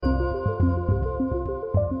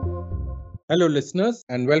Hello, listeners,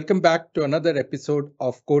 and welcome back to another episode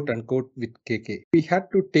of Quote Unquote with KK. We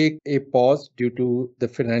had to take a pause due to the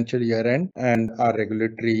financial year end and our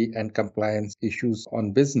regulatory and compliance issues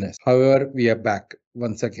on business. However, we are back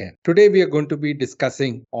once again. Today, we are going to be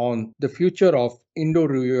discussing on the future of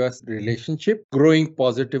Indo-US relationship growing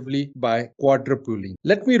positively by quadrupling.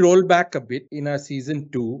 Let me roll back a bit. In our season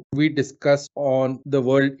 2, we discussed on the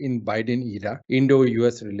world in Biden era,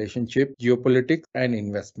 Indo-US relationship, geopolitics and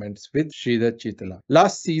investments with Sridhar Chitala.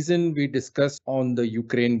 Last season, we discussed on the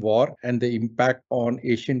Ukraine war and the impact on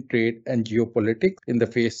Asian trade and geopolitics in the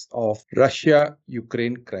face of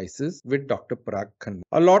Russia-Ukraine crisis with Dr. Parag Khanna.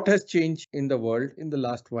 A lot has changed in the world in the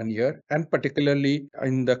last 1 year, and particularly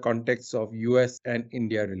in the context of US and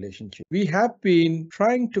India relationship. We have been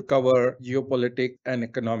trying to cover geopolitics and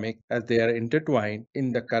economic as they are intertwined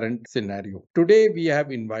in the current scenario. Today, we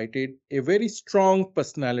have invited a very strong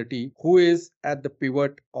personality who is at the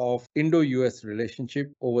pivot of Indo-US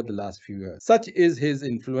relationship over the last few years. Such is his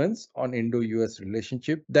influence on Indo-US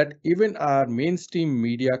relationship that even our mainstream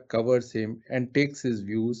media covers him and takes his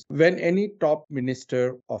views when any top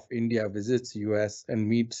minister of India visits US and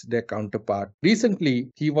meets their counterpart. Recently,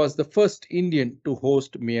 he was the first Indian to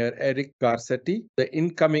host Mayor Eric Garcetti, the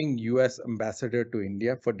incoming US ambassador to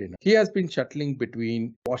India, for dinner. He has been shuttling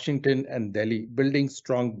between Washington and Delhi, building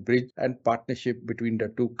strong bridge and partnership between the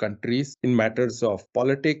two countries in matters of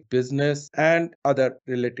politics, business, and other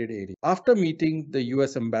related areas. After meeting the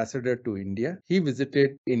US ambassador to India, he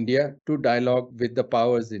visited India to dialogue with the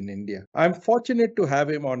powers in India. I'm fortunate to have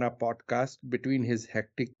him on our podcast between his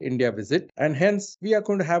hectic India visit, and hence we are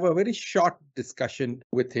going to have a very short discussion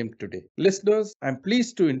with him today. Listeners, I'm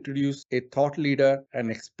pleased to introduce a thought leader and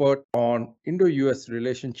expert on Indo-US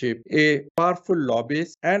relationship, a powerful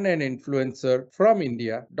lobbyist and an influencer from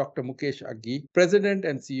India, Dr. Mukesh Aggi, President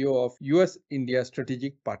and CEO of US-India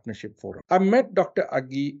Strategic Partnership Forum. I met Dr.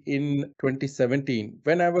 Aggi in 2017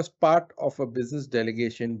 when I was part of a business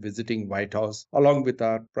delegation visiting White House along with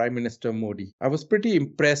our Prime Minister Modi. I was pretty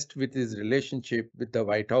impressed with his relationship with the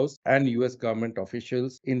White House and US government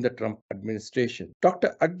officials in the Trump administration.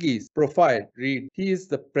 Dr. Aggi's profile reads, he is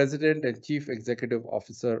the President and Chief Executive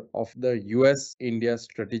Officer of the US-India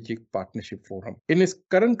Strategic Partnership Forum. In his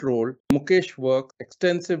current role, Mukesh works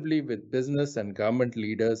extensively with business and government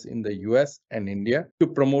leaders in the US and India to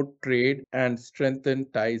promote trade and strengthen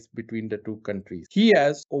ties between the two countries. He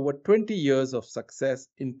has over 20 years of success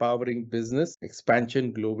in powering business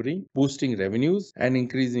expansion globally, boosting revenues and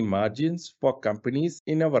increasing margins for companies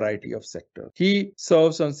in a variety of sectors. He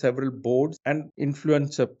serves on several boards and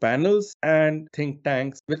influencer panels and think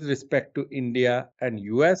tanks with respect to India and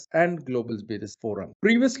US and global business forum.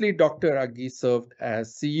 Previously, Dr. Aggi served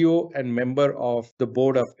as CEO and member of the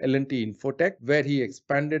board of L&T Infotech, where he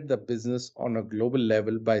expanded the business on a global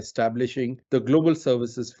level by establishing the global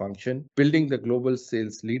services function, building the global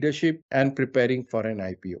sales leadership, and preparing for an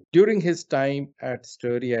IPO. During his time at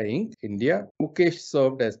Steria Inc., India, Mukesh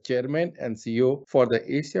served as chairman and CEO for the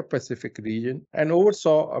Asia Pacific region and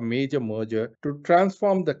oversaw a major merger to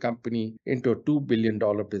transform the company into a $2 billion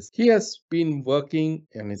business. He has been working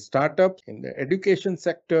in his startups in the education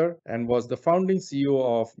sector and was the founding CEO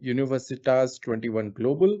of Universitas 21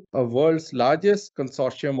 Global, a world's largest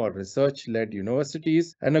consortium of research-led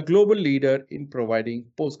universities and a global leader in providing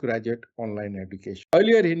postgraduate online education.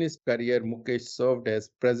 Earlier in his career, Mukesh served as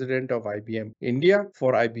president of IBM India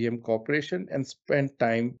for IBM Corporation and spent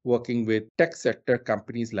time working with tech sector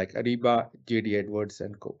companies like Ariba, JD Edwards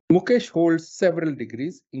 & Co. Mukesh holds several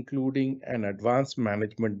degrees, including an advanced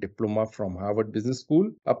management diploma from Harvard Business School,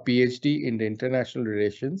 a PhD in international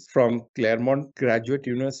relations from Claremont Graduate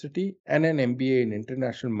University, and an MBA in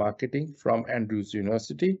international marketing from Andrews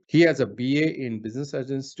University. He has a BA in business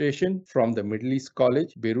administration from the Middle East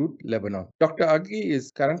College, Beirut, Lebanon. Dr. Aggi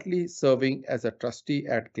is currently serving as a trustee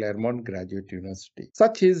at Claremont Graduate University.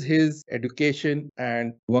 Such is his education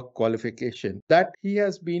and work qualification that he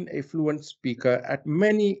has been a fluent speaker at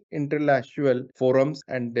many international forums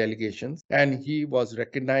and delegations, and he was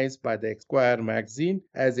recognized by the Esquire magazine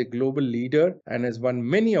as a global leader and has won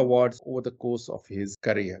many awards over the course of his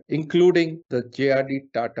career, including the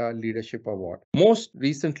JRD Tata Leadership Award. Most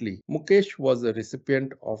recently, Mukesh was a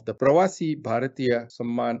recipient of the Pravasi Bharatiya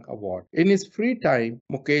Samman Award. In his free time,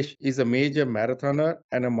 Mukesh is a major marathoner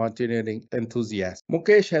and a mountaineering enthusiast.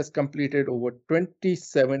 Mukesh has completed over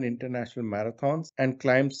 27 international marathons and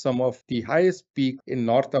climbed some of the highest peaks in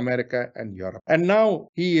North America and Europe. And now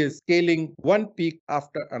he is scaling one peak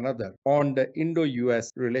after another on the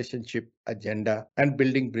Indo-US relationship agenda and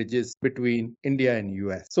building bridges between India and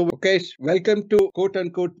US. So, Mukesh, welcome to Quote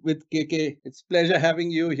Unquote with KK. It's pleasure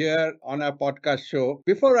having you here on our podcast show.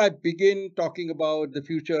 Before I begin talking about the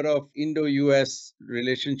future of Indo-US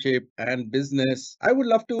relationship and business, I would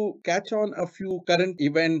love to catch on a few current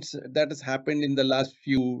events that has happened in the last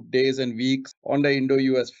few days and weeks on the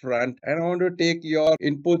Indo-US front. And I want to take your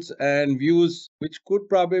inputs and views, which could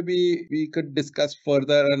probably we could discuss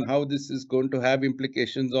further on how this is going to have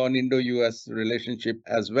implications on Indo-US relationship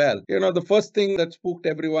as well. The first thing that spooked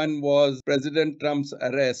everyone was President Trump's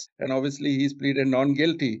arrest, and obviously he's pleaded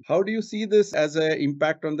non-guilty. How do you see this as an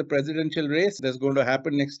impact on the presidential race that's going to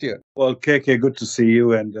happen next year? Well, KK, good to see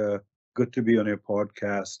you and good to be on your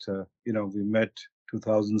podcast. We met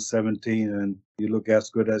 2017 and you look as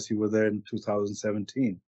good as you were there in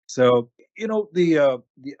 2017. So, the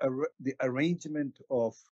arrangement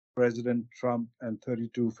of President Trump and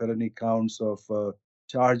 32 felony counts of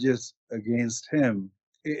charges against him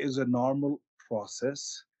is a normal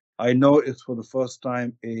process. I know it's for the first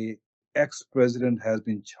time a ex-president has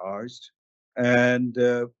been charged, and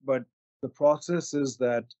but the process is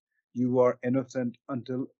that you are innocent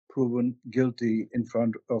until proven guilty in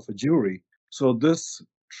front of a jury. So this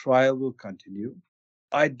trial will continue.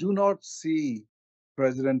 I do not see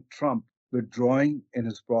President Trump withdrawing in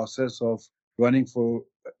his process of running for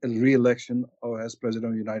a re-election or as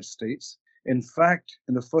president of the United States. In fact,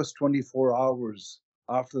 in the first 24 hours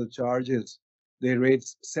after the charges, they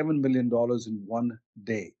raised $7 million in one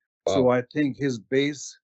day. So Wow. I think his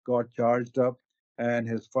base got charged up and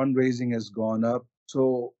his fundraising has gone up.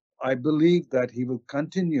 So I believe that he will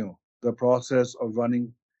continue the process of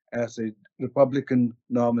running as a Republican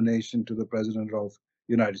nomination to the president of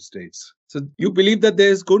United States. So you believe that there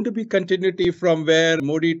is going to be continuity from where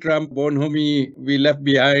Modi Trump bonhomie we left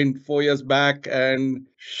behind 4 years back and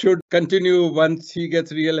should continue once he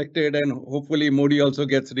gets re-elected and hopefully Modi also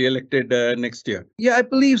gets re-elected next year. Yeah, I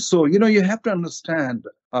believe so. You have to understand,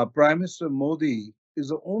 Prime Minister Modi is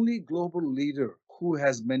the only global leader who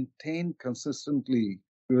has maintained consistently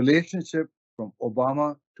relationship from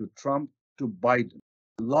Obama to Trump to Biden.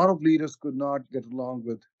 A lot of leaders could not get along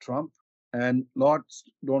with Trump, and lots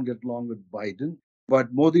don't get along with Biden.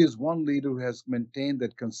 But Modi is one leader who has maintained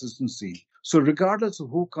that consistency. So, regardless of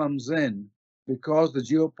who comes in, because the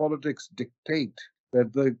geopolitics dictate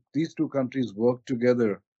that these two countries work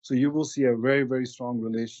together, so you will see a very, very strong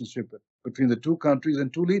relationship between the two countries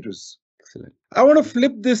and two leaders. Excellent. I want to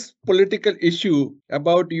flip this political issue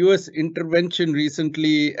about US intervention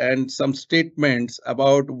recently and some statements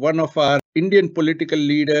about one of our Indian political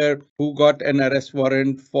leader who got an arrest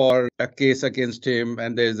warrant for a case against him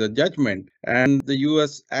and there's a judgment. And the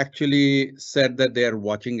US actually said that they are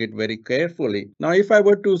watching it very carefully. Now, if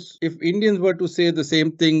Indians were to say the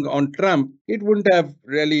same thing on Trump, it wouldn't have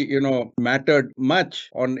really, mattered much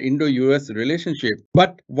on Indo-US relationship.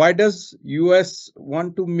 But why does US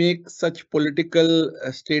want to make such political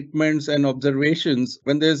statements and observations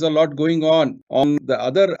when there's a lot going on the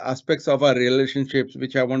other aspects of our relationships,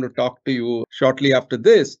 which I want to talk to you shortly after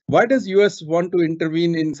this? Why does US want to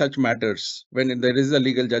intervene in such matters when there is a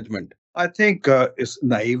legal judgment? I think it's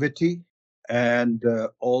naivety, and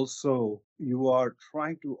also you are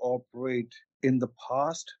trying to operate in the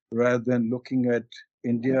past rather than looking at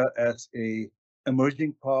India as a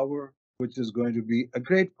emerging power, which is going to be a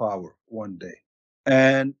great power one day,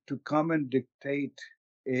 and to come and dictate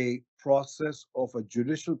a process of a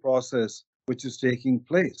judicial process which is taking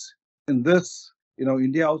place. In this,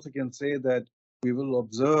 India also can say that we will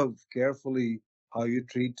observe carefully how you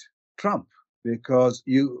treat Trump because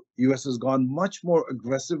US has gone much more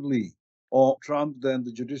aggressively on Trump than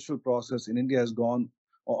the judicial process in India has gone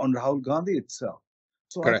on Rahul Gandhi itself.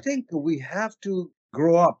 So I Correct. think we have to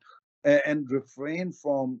grow up and refrain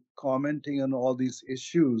from commenting on all these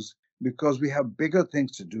issues because we have bigger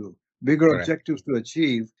things to do, bigger Correct. objectives to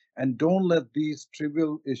achieve, and don't let these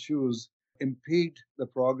trivial issues impede the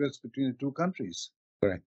progress between the two countries.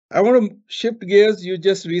 Correct. I want to shift gears. You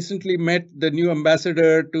just recently met the new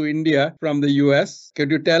ambassador to India from the US.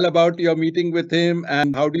 Could you tell about your meeting with him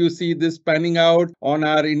and how do you see this panning out on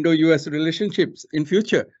our Indo-US relationships in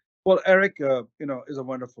future? Well, Eric, is a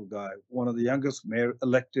wonderful guy. One of the youngest mayor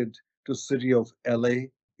elected to city of LA.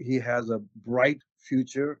 He has a bright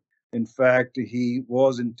future. In fact, he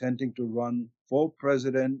was intending to run for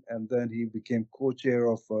president, and then he became co-chair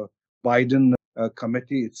of Biden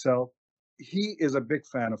committee itself. He is a big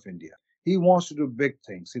fan of India. He wants to do big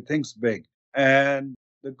things. He thinks big, and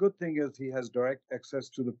the good thing is he has direct access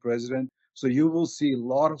to the president. So you will see a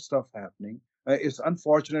lot of stuff happening. It's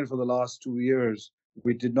unfortunate for the last 2 years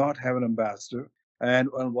we did not have an ambassador. And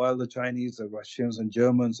while the Chinese, the Russians, and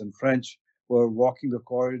Germans and French were walking the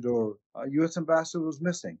corridor, U.S. ambassador was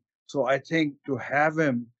missing. So I think to have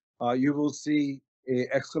him, you will see a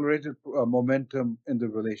accelerated momentum in the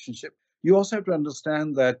relationship. You also have to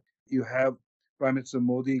understand that you have Prime Minister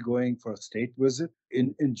Modi going for a state visit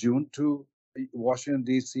in June to Washington,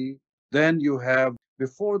 D.C. Then you have,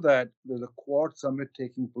 before that, there's a Quad summit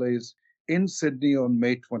taking place in Sydney on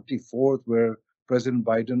May 24th, where President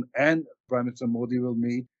Biden and Prime Minister Modi will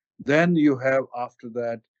meet. Then you have, after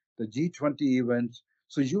that, the G20 event.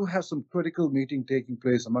 So you have some critical meeting taking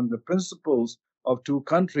place among the principals of two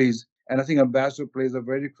countries. And I think Ambassador plays a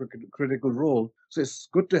very critical role. So it's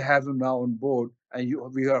good to have him now on board. And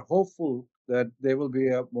we are hopeful that there will be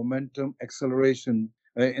a momentum acceleration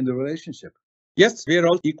in the relationship. Yes, we are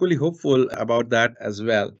all equally hopeful about that as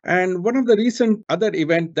well. And one of the recent other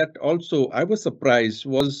event that also I was surprised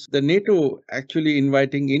was the NATO actually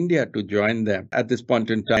inviting India to join them at this point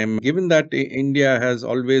in time. Given that India has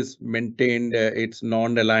always maintained its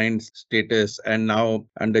non-aligned status, and now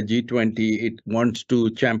under G20 it wants to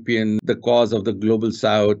champion the cause of the global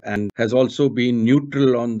South and has also been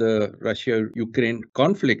neutral on the Russia-Ukraine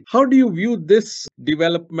conflict. How do you view this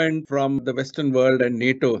development from the Western world and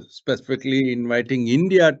NATO, specifically inviting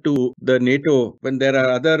India to the NATO when there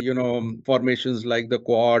are other, formations like the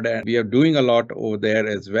Quad, and we are doing a lot over there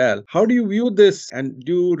as well? How do you view this, and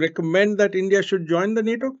do you recommend that India should join the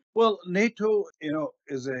NATO? Well, NATO,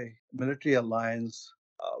 is a military alliance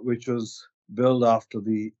which was built after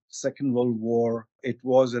the Second World War. It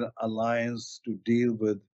was an alliance to deal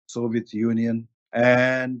with Soviet Union,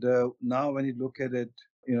 and now when you look at it,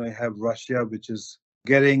 you have Russia, which is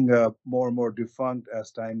getting more and more defunct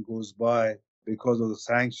as time goes by because of the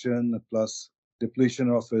sanction plus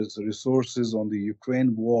depletion of its resources on the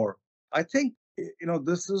Ukraine war. I think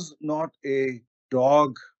this is not a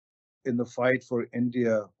dog in the fight for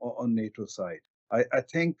India on NATO side. I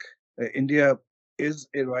think India is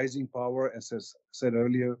a rising power, as I said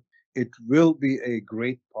earlier. It will be a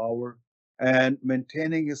great power, and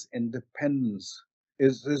maintaining its independence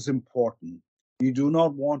is important. You do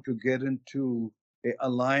not want to get into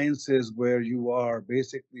alliances where you are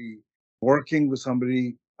basically working with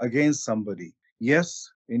somebody against somebody. Yes,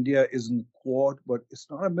 India is in Quad, but it's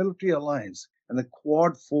not a military alliance. And the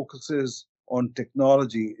Quad focuses on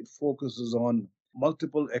technology, it focuses on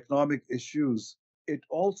multiple economic issues. It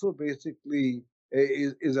also basically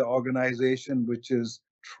is an organization which is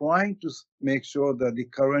trying to make sure that the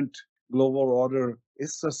current global order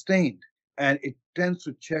is sustained. And it tends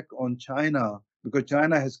to check on China because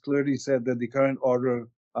China has clearly said that the current order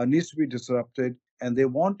needs to be disrupted and they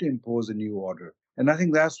want to impose a new order. And I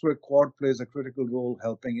think that's where Quad plays a critical role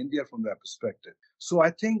helping India from that perspective. So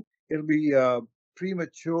I think it'll be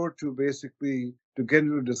premature to basically to get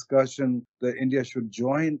into a discussion that India should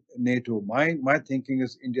join NATO. My thinking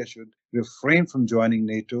is India should refrain from joining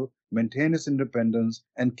NATO, maintain its independence,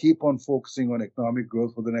 and keep on focusing on economic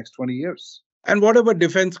growth for the next 20 years. And what about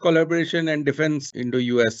defense collaboration and defense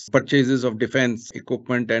Indo-US purchases of defense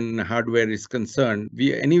equipment and hardware is concerned?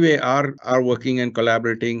 We anyway are working and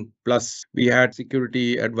collaborating. Plus, we had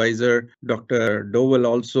security advisor Dr. Dowell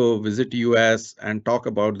also visit US and talk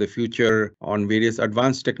about the future on various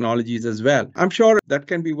advanced technologies as well. I'm sure that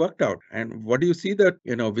can be worked out. And what do you see that,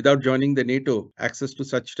 without joining the NATO, access to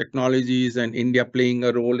such technologies and India playing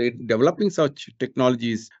a role in developing such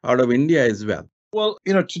technologies out of India as well? Well,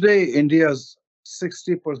 today India's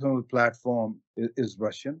 60% of the platform is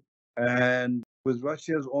Russian. And with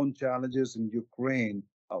Russia's own challenges in Ukraine,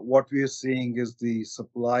 what we are seeing is the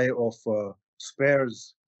supply of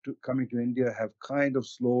spares coming to India have kind of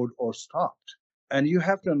slowed or stopped. And you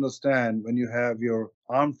have to understand when you have your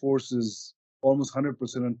armed forces almost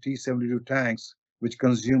 100% on T-72 tanks, which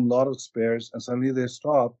consume a lot of spares, and suddenly they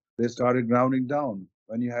stop, they started grounding down.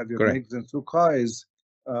 When you have your Correct. MiGs and Sukhais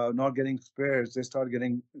not getting spares, they start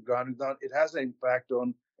getting grounded down. It has an impact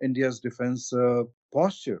on India's defense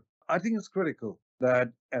posture. I think it's critical that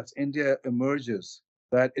as India emerges,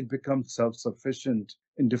 that it becomes self-sufficient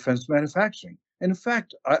in defense manufacturing. In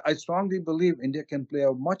fact, I strongly believe India can play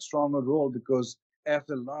a much stronger role because as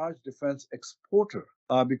a large defense exporter,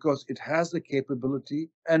 because it has the capability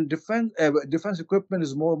and defense equipment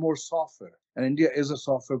is more and more software, and India is a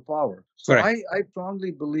software power. So Correct. I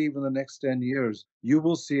strongly believe in the next 10 years, you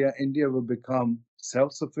will see India will become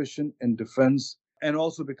self-sufficient in defense and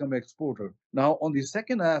also become exporter. Now, on the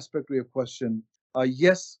second aspect of your question,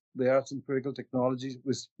 yes, there are some critical technologies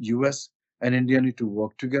which US and India need to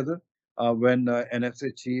work together. When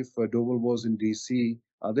NSA chief Doval was in DC,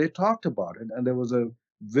 they talked about it, and there was a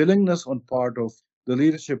willingness on part of the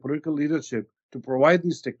leadership, political leadership, to provide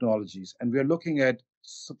these technologies. And we are looking at,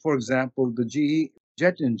 for example, the GE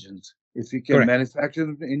jet engines. If we can Correct. manufacture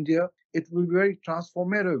them in India, it will be very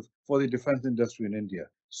transformative for the defense industry in India.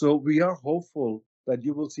 So we are hopeful that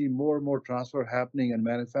you will see more and more transfer happening and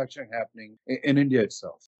manufacturing happening in India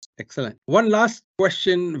itself. Excellent. One last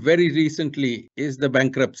question very recently is the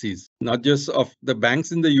bankruptcies, not just of the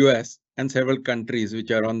banks in the US and several countries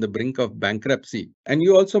which are on the brink of bankruptcy. And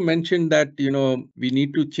you also mentioned that, we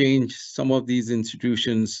need to change some of these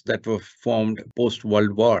institutions that were formed post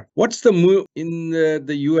World War. What's the move in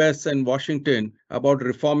the US and Washington about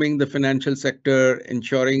reforming the financial sector,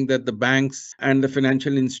 ensuring that the banks and the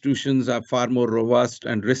financial institutions are far more robust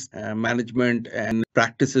and risk management and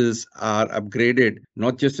practices are upgraded,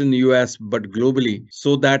 not just in the US, but globally,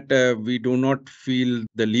 so that we do not feel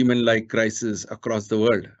the Lehman-like crisis across the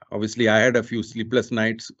world? Obviously, I had a few sleepless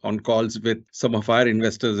nights on calls with some of our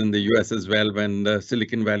investors in the US as well when the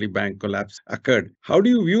Silicon Valley Bank collapse occurred. How do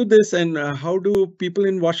you view this, and how do people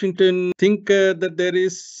in Washington think that there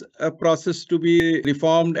is a process to be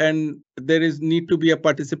reformed and there is need to be a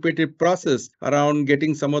participative process around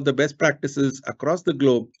getting some of the best practices across the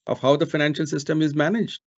globe of how the financial system is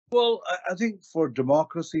managed? Well, I think for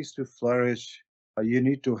democracies to flourish, you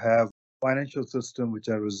need to have financial system which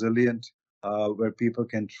are resilient, where people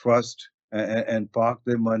can trust and park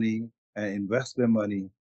their money and invest their money.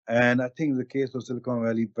 And I think in the case of Silicon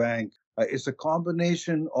Valley Bank, it's a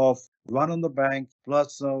combination of run on the bank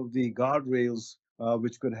plus some of the guardrails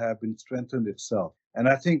which could have been strengthened itself. And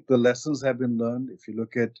I think the lessons have been learned. If you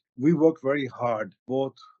look at, we worked very hard,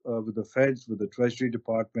 both with the Feds, with the Treasury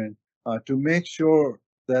Department, to make sure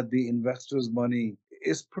that the investors' money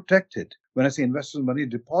is protected. When I say investors' money,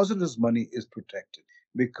 depositors' money is protected,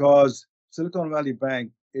 because Silicon Valley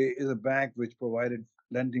Bank is a bank which provided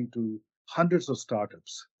lending to hundreds of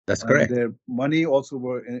startups. That's And correct. their money also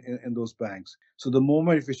were in those banks. So the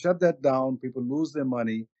moment if you shut that down, people lose their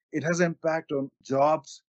money. It has impact on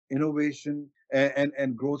jobs, innovation,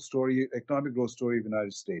 and growth story, economic growth story of the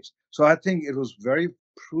United States. So I think it was very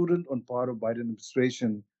prudent on part of Biden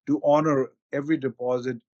administration to honor every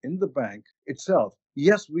deposit in the bank itself.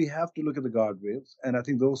 Yes, we have to look at the guardrails, and I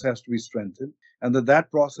think those has to be strengthened, and that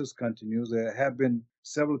process continues. There have been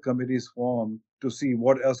several committees formed to see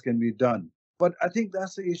what else can be done. But I think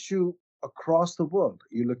that's the issue across the world.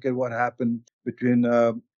 You look at what happened between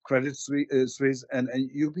Credit Suisse and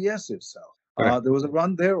UBS itself. Correct. There was a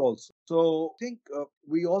run there also. So I think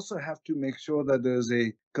we also have to make sure that there's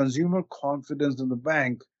a consumer confidence in the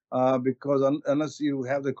bank, because unless you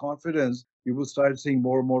have the confidence, you will start seeing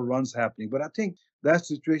more and more runs happening. But I think that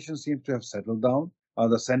situation seems to have settled down.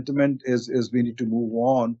 The sentiment is we need to move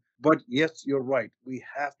on. But yes, you're right. We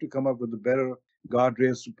have to come up with the better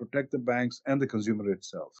guardrails to protect the banks and the consumer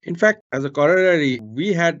itself. In fact, as a corollary,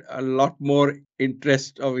 we had a lot more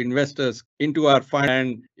interest of investors into our fund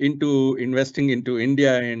and into investing into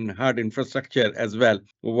India in hard infrastructure as well.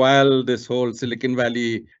 While this whole Silicon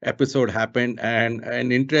Valley episode happened, and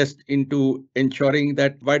an interest into ensuring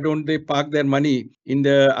that why don't they park their money in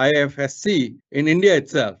the IFSC in India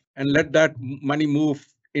itself and let that money move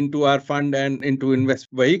into our fund and into invest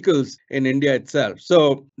vehicles in India itself.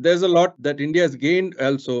 So there's a lot that India has gained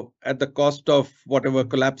also at the cost of whatever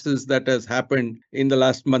collapses that has happened in the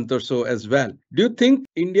last month or so as well. Do you think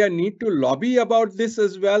India need to lobby about this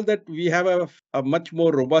as well, that we have a much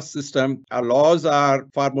more robust system? Our laws are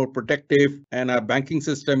far more protective, and our banking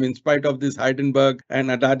system, in spite of this Heidenberg and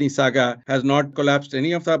Adani saga, has not collapsed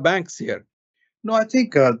any of our banks here. No, I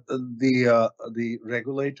think the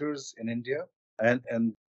regulators in India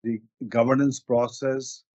and the governance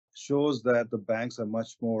process shows that the banks are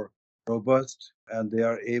much more robust and they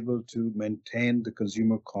are able to maintain the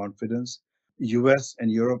consumer confidence. US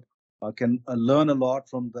and Europe can learn a lot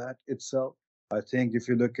from that itself. I think if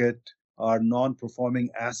you look at our non-performing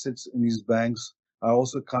assets in these banks are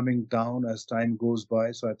also coming down as time goes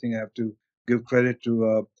by. So I think I have to give credit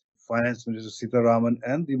to Finance Minister Sitaraman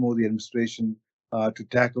and the Modi administration to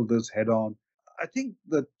tackle this head on. I think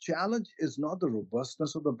the challenge is not the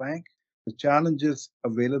robustness of the bank. The challenge is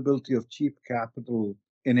availability of cheap capital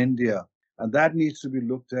in India. And that needs to be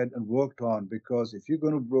looked at and worked on, because if you're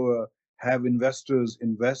going to have investors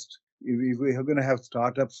invest, if we're going to have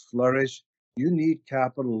startups flourish, you need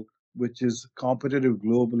capital which is competitive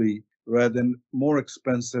globally rather than more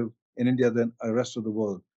expensive in India than the rest of the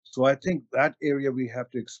world. So I think that area we have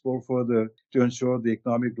to explore further to ensure the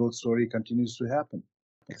economic growth story continues to happen.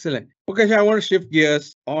 Excellent. Okay, I want to shift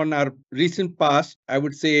gears on our recent past, I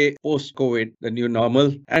would say post-COVID, the new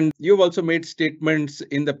normal. And you've also made statements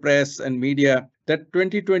in the press and media that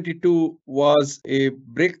 2022 was a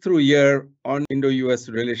breakthrough year on Indo-US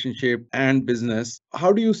relationship and business.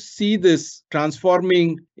 How do you see this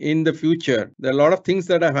transforming in the future? There are a lot of things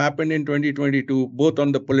that have happened in 2022, both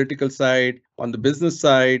on the political side, on the business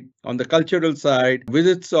side, on the cultural side,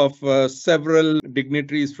 visits of several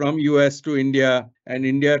dignitaries from US to India and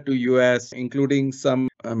India to US, including some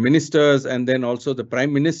ministers and then also the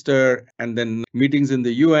prime minister, and then meetings in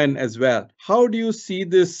the UN as well. How do you see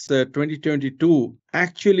this 2022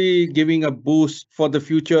 actually giving a boost for the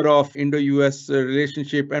future of Indo-US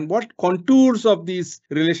relationship, and what contours of these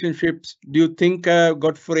relationships do you think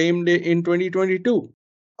got framed in 2022?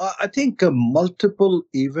 I think multiple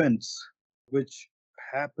events which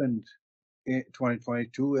happened in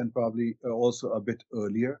 2022 and probably also a bit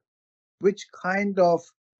earlier, which kind of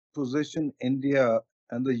position India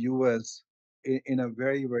and the US in a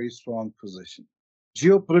very, very strong position.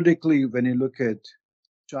 Geopolitically, when you look at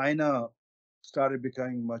China, started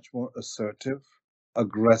becoming much more assertive,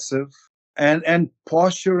 aggressive, and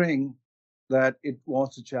posturing that it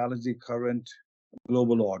wants to challenge the current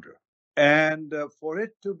global order. And for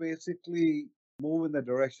it to basically move in that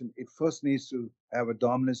direction, it first needs to have a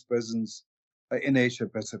dominant presence in Asia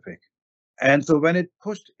Pacific. And so when it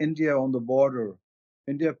pushed India on the border,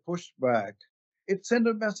 India pushed back. It sent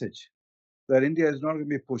a message that India is not going to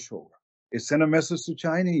be a pushover. It sent a message to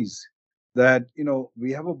Chinese that,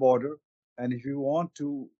 we have a border, and if you want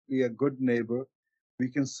to be a good neighbor, we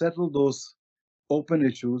can settle those open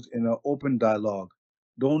issues in an open dialogue.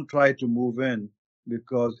 Don't try to move in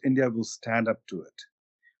because India will stand up to it.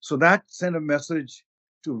 So that sent a message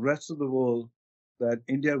to the rest of the world that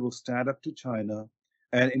India will stand up to China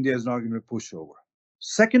and India is not going to push over.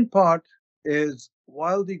 Second part is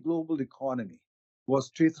while the global economy was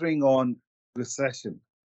teetering on recession,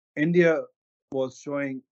 India was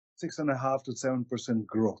showing 6.5 to 7%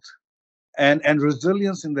 growth and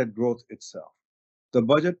resilience in that growth itself. The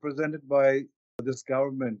budget presented by this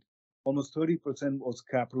government, almost 30% was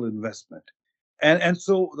capital investment. And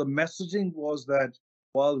so the messaging was that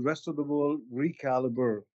while the rest of the world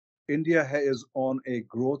recalibrate, India is on a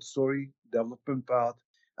growth story, development path.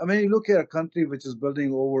 I mean, you look at a country which is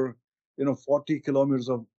building over, 40 kilometers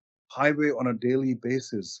of highway on a daily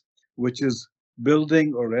basis, which is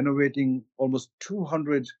building or renovating almost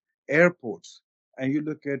 200 airports, and you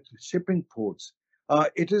look at shipping ports.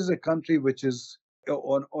 It is a country which is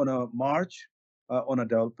on a march, on a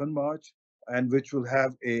development march, and which will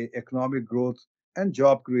have a economic growth and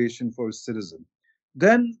job creation for its citizen.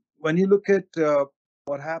 Then, when you look at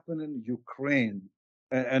what happened in Ukraine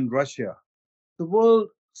and Russia, the world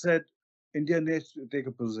said India needs to take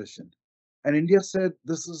a position. And India said,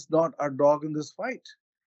 this is not our dog in this fight.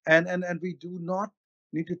 And we do not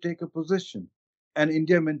need to take a position. And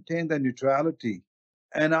India maintained their neutrality.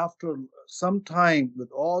 And after some time,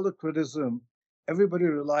 with all the criticism, everybody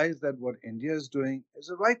realized that what India is doing is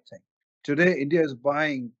the right thing. Today, India is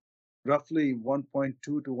buying roughly 1.2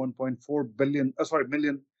 to 1.4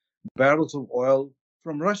 million barrels of oil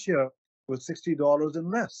from Russia with $60 and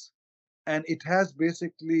less. And it has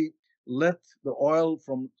basically let the oil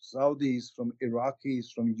from Saudis, from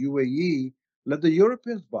Iraqis, from UAE, let the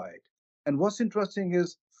Europeans buy it. And what's interesting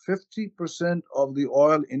is 50% of the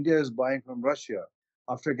oil India is buying from Russia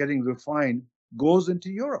after getting refined goes into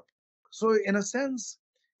Europe. So, in a sense,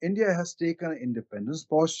 India has taken an independence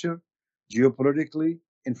posture geopolitically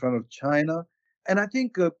in front of China. And I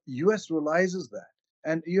think US realizes that.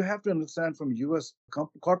 And you have to understand from US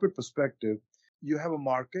corporate perspective, you have a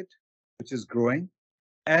market which is growing,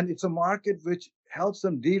 and it's a market which helps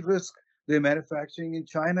them de-risk their manufacturing in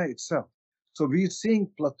China itself. So we're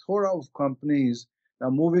seeing plethora of companies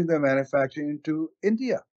now moving their manufacturing into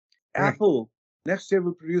India. Correct. Apple next year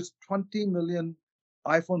will produce 20 million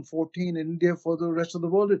iPhone 14 in India for the rest of the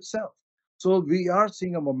world itself. So we are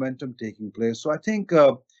seeing a momentum taking place. So I think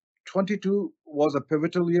 22 was a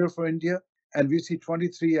pivotal year for India, and we see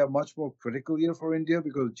 23 a much more critical year for India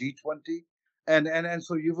because G20, and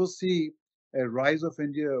so you will see a rise of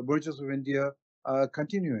India, emergence of India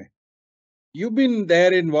continuing. You've been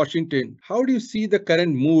there in Washington. How do you see the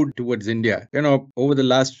current mood towards India? Over the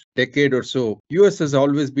last decade or so, US has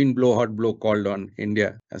always been blow hot, blow cold on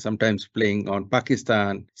India, sometimes playing on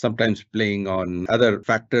Pakistan, sometimes playing on other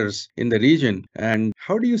factors in the region. And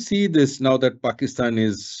how do you see this now that Pakistan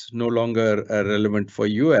is no longer relevant for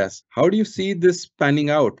US? How do you see this panning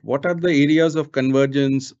out? What are the areas of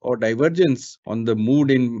convergence or divergence on the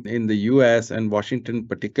mood in the US and Washington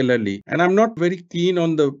particularly? And I'm not very keen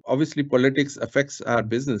on the obviously politics geopolitics affects our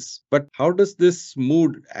business. But how does this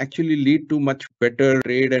mood actually lead to much better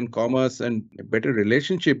trade and commerce and a better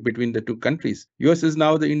relationship between the two countries? US is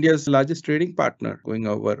now the India's largest trading partner, going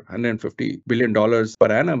over $150 billion per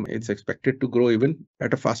annum. It's expected to grow even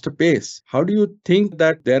at a faster pace. How do you think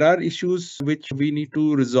that there are issues which we need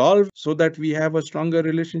to resolve so that we have a stronger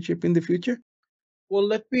relationship in the future? Well,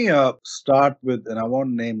 let me start with, and I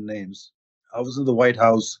won't name names. I was in the White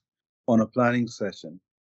House on a planning session,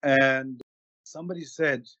 and somebody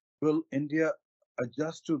said, will India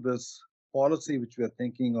adjust to this policy which we are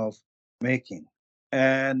thinking of making?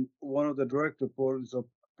 And one of the direct reporters of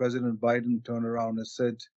President Biden turned around and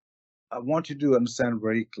said, I want you to understand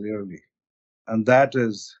very clearly, and that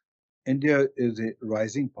is India is a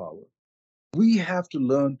rising power. We have to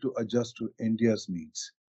learn to adjust to India's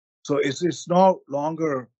needs. So it's no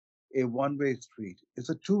longer a one-way street. It's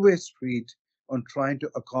a two-way street on trying to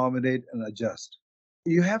accommodate and adjust.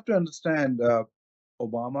 You have to understand,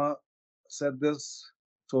 Obama said this,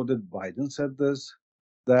 so did Biden said this,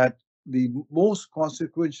 that the most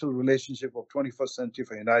consequential relationship of 21st century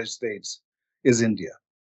for the United States is India.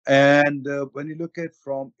 And when you look at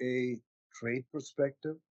from a trade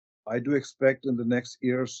perspective, I do expect in the next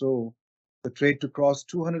year or so the trade to cross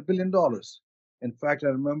 $200 billion. In fact, I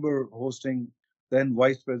remember hosting then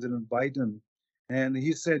Vice President Biden, and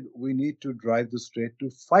he said we need to drive this trade to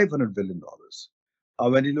 $500 billion.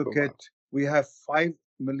 When you Oh, look wow. at, we have 5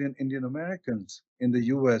 million Indian Americans in the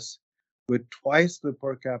US with twice the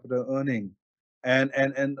per capita earning and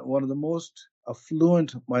one of the most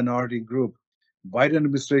affluent minority group. Biden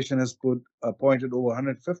administration has appointed over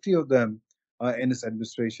 150 of them in its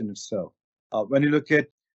administration itself. When you look at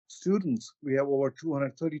students, we have over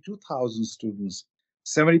 232,000 students.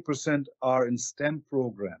 70% are in STEM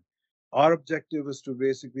program. Our objective is to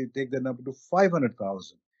basically take that number to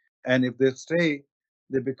 500,000. And if they stay,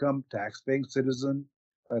 they become tax-paying citizen,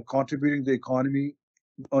 contributing to the economy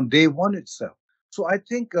on day one itself. So I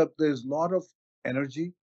think there's a lot of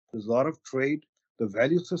energy, there's a lot of trade, the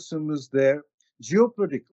value system is there.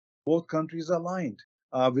 Geopolitically, both countries are aligned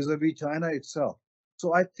vis-a-vis China itself.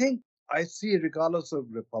 So I think I see, regardless of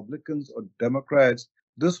Republicans or Democrats,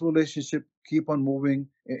 this relationship keep on moving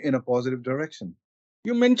in a positive direction.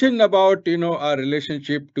 You mentioned about, our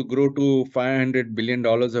relationship to grow to $500 billion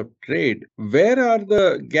of trade. Where are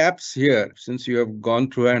the gaps here? Since you have gone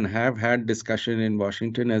through and have had discussion in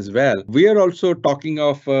Washington as well. We are also talking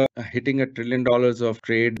of hitting $1 trillion of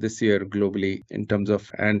trade this year globally in terms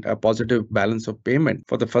of and a positive balance of payment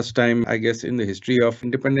for the first time, I guess, in the history of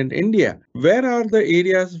independent India. Where are the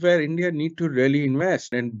areas where India need to really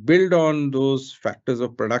invest and build on those factors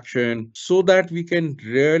of production so that we can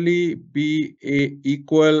really be a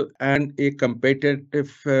equal and a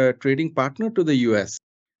competitive trading partner to the US?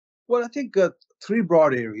 Well, I think three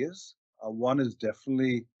broad areas. One is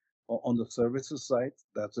definitely on the services side.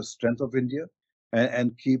 That's the strength of India,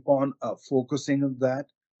 and keep on focusing on that.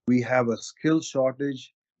 We have a skill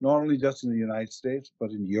shortage, not only just in the United States,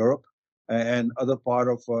 but in Europe and other part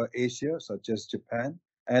of Asia, such as Japan.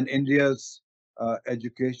 And India's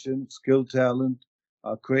education, skill talent,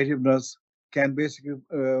 creativeness can basically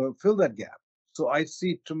fill that gap. So I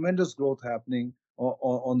see tremendous growth happening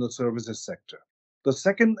on the services sector. The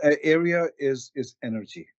second area is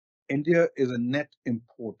energy. India is a net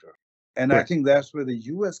importer. And I Correct. think that's where the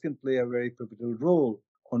US can play a very pivotal role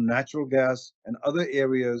on natural gas and other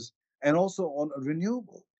areas, and also on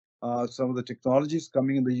renewable. Some of the technologies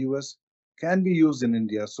coming in the US can be used in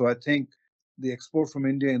India. So I think the export from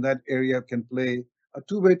India in that area can play a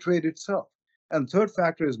two-way trade itself. And third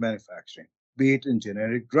factor is manufacturing, be it in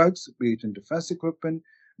generic drugs, be it in defense equipment,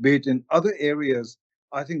 be it in other areas.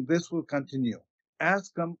 I think this will continue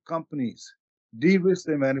as companies de-risk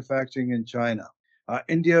their manufacturing in China.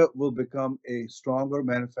 India will become a stronger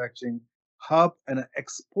manufacturing hub and an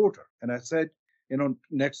exporter. And I said,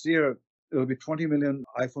 next year there will be 20 million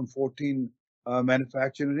iPhone 14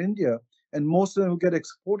 manufactured in India, and most of them will get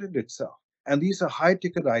exported itself. And these are high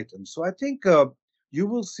ticket items. So I think you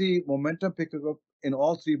will see momentum picking up in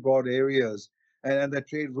all three broad areas, and that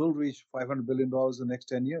trade will reach $500 billion in the next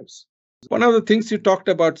 10 years. One of the things you talked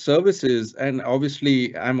about services, and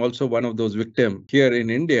obviously I'm also one of those victims here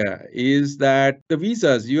in India, is that the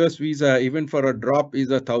visas, US visa, even for a drop, is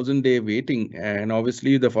 1,000-day waiting. And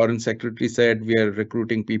obviously the foreign secretary said we are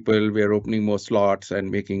recruiting people, we are opening more slots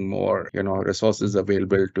and making more, resources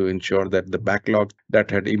available to ensure that the backlog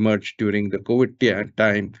that had emerged during the COVID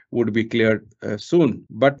time would be cleared soon.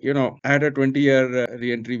 But, I had a 20-year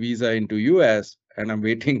re-entry visa into US, and I'm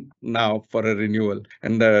waiting now for a renewal.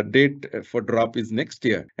 And the date for drop is next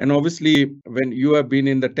year. And obviously, when you have been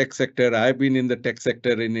in the tech sector, I've been in the tech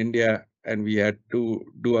sector in India. and we had to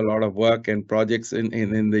do a lot of work and projects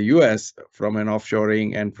in the US from an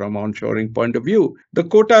offshoring and from onshoring point of view. The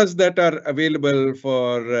quotas that are available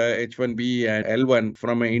for H1B and L1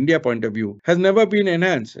 from an India point of view has never been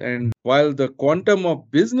enhanced. And while the quantum of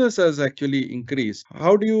business has actually increased,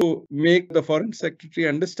 how do you make the foreign secretary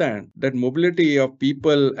understand that mobility of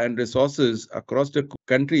people and resources across the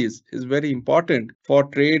countries is very important for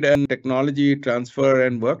trade and technology transfer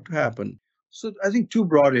and work to happen? So I think two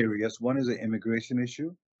broad areas. One is an immigration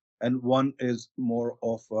issue, and one is more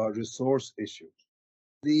of a resource issue.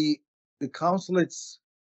 The the consulates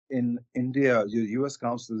in India, the U.S.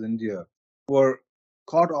 consulates in India, were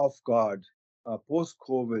caught off guard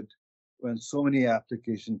post-COVID when so many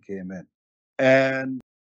applications came in, and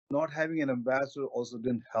not having an ambassador also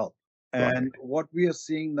didn't help. Got And it. what we are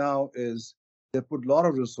seeing now is they put a lot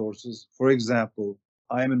of resources. For example,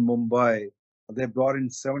 I am in Mumbai. They brought in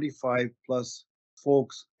 75 plus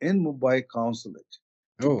folks in Mumbai consulate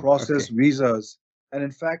to Oh, process okay. visas. And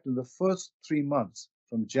in fact, in the first 3 months,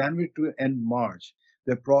 from January to end March,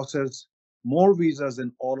 they processed more visas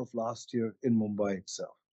than all of last year in Mumbai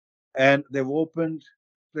itself. And they've opened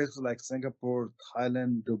places like Singapore,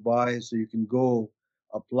 Thailand, Dubai, so you can go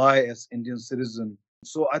apply as Indian citizen.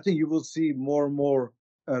 So I think you will see more and more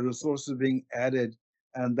resources being added,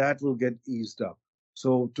 and that will get eased up.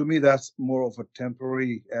 So to me, that's more of a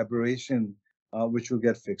temporary aberration, which will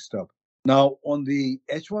get fixed up. Now, on the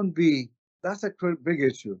H1B, that's a big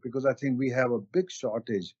issue because I think we have a big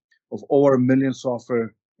shortage of over a million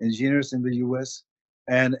software engineers in the US,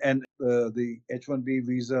 and the H1B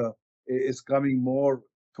visa is coming more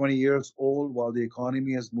 20 years old while the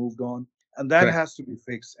economy has moved on. And that Correct. has to be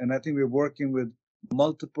fixed. And I think we're working with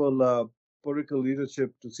multiple political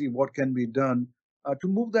leadership to see what can be done to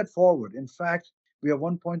move that forward. In fact, we have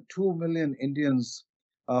 1.2 million Indians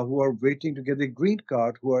who are waiting to get a green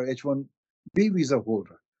card who are H1B visa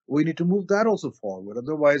holder. We need to move that also forward.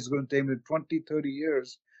 Otherwise, it's going to take 20, 30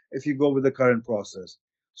 years if you go with the current process.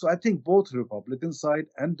 So I think both Republican side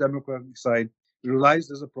and Democratic side realize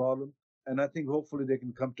there's a problem, and I think hopefully they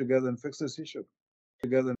can come together and fix this issue.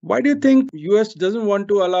 Why do you think US doesn't want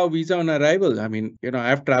to allow visa on arrival? I mean,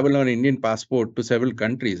 I've traveled on Indian passport to several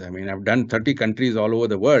countries. I mean, I've done 30 countries all over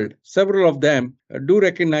the world. Several of them do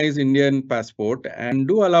recognize Indian passport and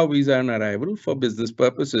do allow visa on arrival for business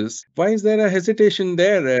purposes. Why is there a hesitation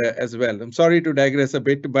there as well? I'm sorry to digress a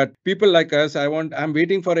bit, but people like us, I'm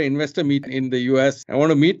waiting for an investor meet in the US. I want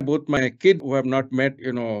to meet both my kids who have not met,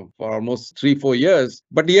 for almost 3, 4 years,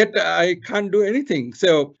 but yet I can't do anything.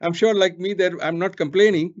 So I'm sure like me that I'm not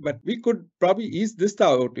complaining, but we could probably ease this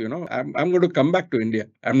out. I'm going to come back to India.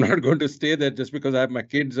 I'm not going to stay there just because I have my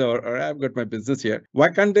kids or I've got my business here. Why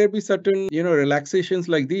can't there be certain, relaxations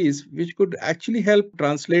like these, which could actually help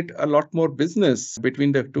translate a lot more business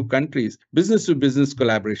between the two countries, business to business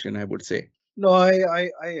collaboration, I would say. No, I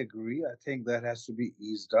agree. I think that has to be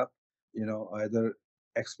eased up, either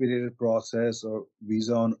expedited process or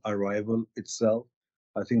visa on arrival itself.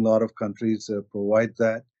 I think a lot of countries provide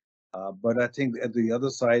that. But I think at the other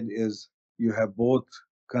side is you have both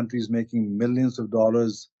countries making millions of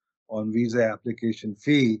dollars on visa application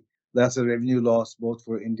fee. That's a revenue loss both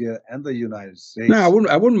for India and the United No, I States. wouldn't.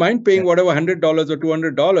 I wouldn't mind paying And whatever $100 or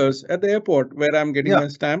 $200 at the airport where I'm getting yeah, my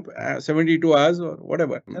stamp, 72 hours or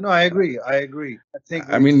whatever. no, I agree. I agree. I think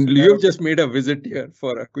I we just mean, gotta. you've just made a visit here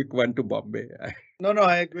for a quick one to Bombay. No, no,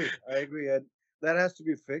 I agree. I agree. And that has to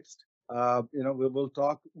be fixed. We'll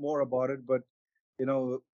talk more about it, but you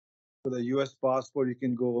know, with a US passport, you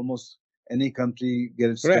can go almost any country,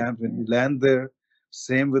 get it Correct. stamped when you land there.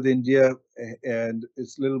 Same with India, and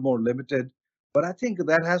it's a little more limited. But I think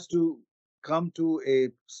that has to come to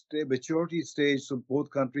a maturity stage so both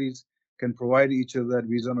countries can provide each other that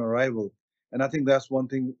visa on arrival. And I think that's one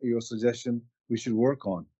thing, your suggestion, we should work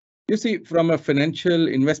on. You see, from a financial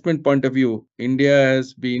investment point of view, India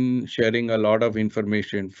has been sharing a lot of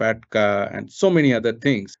information, FATCA, and so many other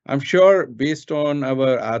things. I'm sure based on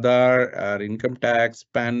our Aadhaar, our income tax,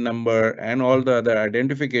 PAN number, and all the other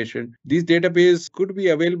identification, these databases could be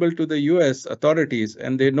available to the US authorities,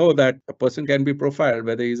 and they know that a person can be profiled,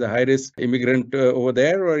 whether he's a high risk immigrant over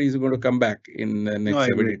there or he's going to come back in the No, next I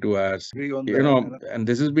agree. 72 hours. Agree on that. And And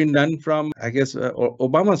this has been done from, I guess,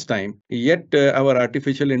 Obama's time. Yet our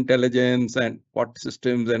artificial intelligence and what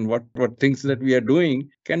systems and what things that we are doing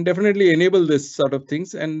can definitely enable this sort of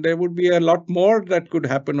things. And there would be a lot more that could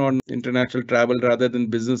happen on international travel rather than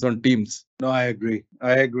business on Teams. no, I agree.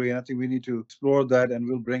 I agree. And I think we need to explore that and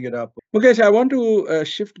we'll bring it up. Mukesh, I want to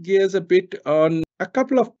shift gears a bit on a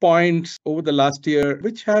couple of points over the last year,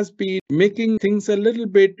 which has been making things a little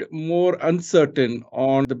bit more uncertain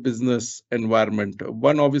on the business environment.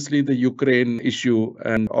 One, obviously, the Ukraine issue,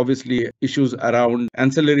 and obviously issues around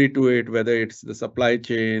ancillary to it, whether it's the supply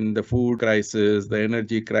chain, the food crisis, the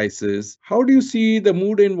energy crisis. How do you see the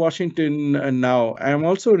mood in Washington now? I'm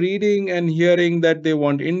also reading and hearing that they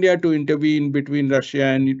want India to intervene between Russia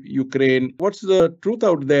and Ukraine. What's the truth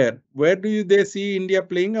out there? Where do they see India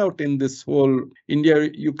playing out in this whole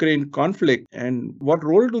India-Ukraine conflict, and what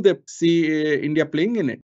role do they see India playing in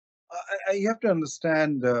it? You have to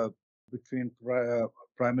understand between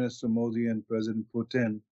Prime Minister Modi and President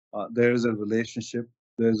Putin, there is a relationship,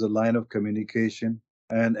 there is a line of communication,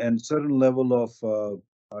 and certain level of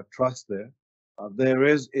trust there. There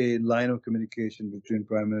is a line of communication between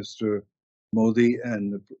Prime Minister Modi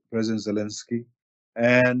and President Zelensky,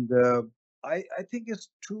 and I think it's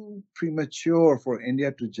too premature for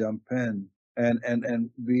India to jump in and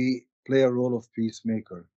we play a role of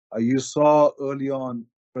peacemaker. You saw early on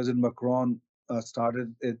President Macron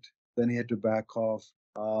started it, then he had to back off.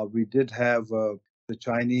 We did have the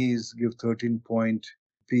Chinese give 13-point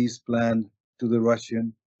peace plan to the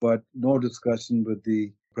Russian, but no discussion with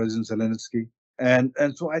the President Zelensky. And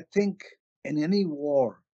so I think in any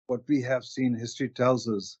war, what we have seen, history tells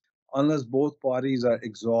us, unless both parties are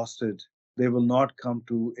exhausted, they will not come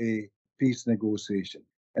to a peace negotiation.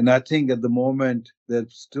 And I think at the moment they're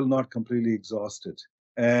still not completely exhausted,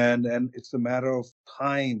 and it's a matter of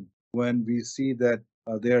time when we see that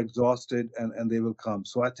they're exhausted and they will come.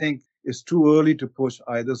 So I think it's too early to push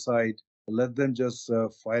either side. Let them just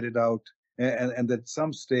fight it out, and at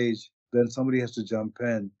some stage, then somebody has to jump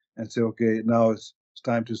in and say, okay, now it's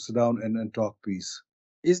time to sit down and talk peace.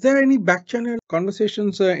 Is there any back channel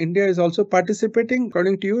conversations India is also participating,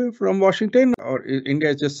 according to you, from Washington, or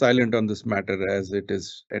India is just silent on this matter as it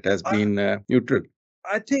has I, been neutral?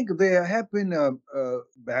 I think there have been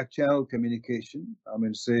back channel communication. I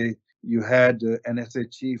mean, say you had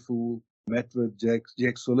NSA chief who met with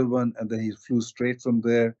Jake Sullivan, and then he flew straight from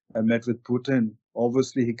there and met with Putin.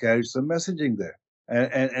 Obviously, he carried some messaging there,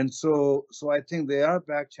 and so I think they are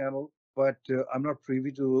back channel. But I'm not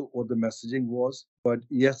privy to what the messaging was. But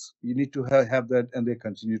yes, you need to have that, and they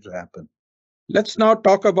continue to happen. Let's now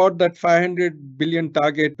talk about that 500 billion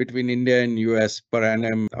target between India and US per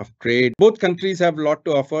annum of trade. Both countries have a lot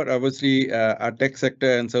to offer. Obviously, our tech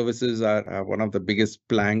sector and services are one of the biggest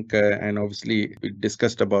plank, and obviously we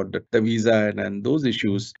discussed about the visa and those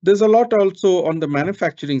issues. There's a lot also on the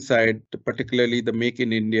manufacturing side, particularly the Make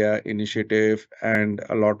in India initiative and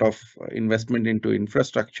a lot of investment into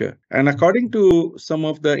infrastructure. And according to some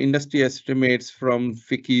of the industry estimates from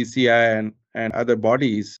FICCI, CI, and other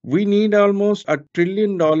bodies, we need almost $1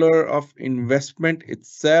 trillion of investment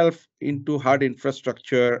itself into hard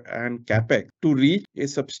infrastructure and capex to reach a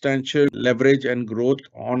substantial leverage and growth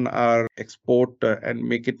on our export and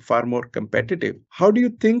make it far more competitive. How do you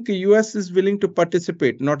think the US is willing to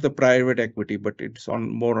participate, not the private equity, but it's on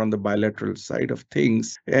more on the bilateral side of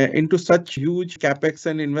things, into such huge capex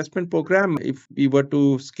and investment program if we were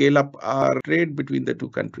to scale up our trade between the two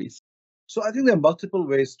countries? So I think there are multiple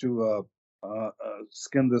ways to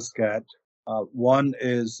skin this cat. One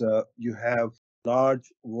is you have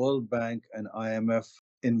large World Bank and IMF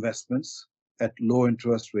investments at low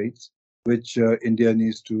interest rates, which India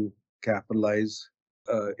needs to capitalize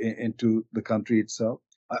into the country itself.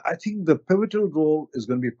 I think the pivotal role is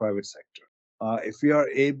going to be private sector. If we are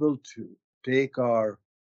able to take our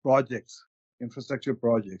projects, infrastructure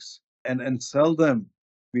projects, and sell them,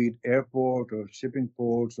 be it airport or shipping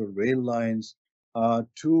ports or rail lines,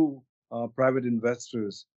 to private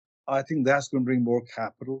investors, I think that's going to bring more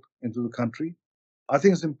capital into the country. I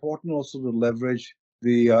think it's important also to leverage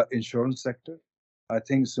the insurance sector. I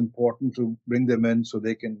think it's important to bring them in so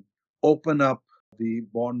they can open up the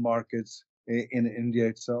bond markets in India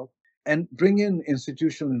itself and bring in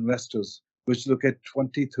institutional investors which look at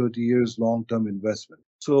 20, 30 years long term investment.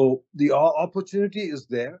 So the opportunity is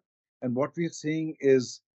there. And what we're seeing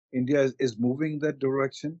is India is moving in that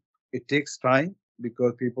direction. It takes time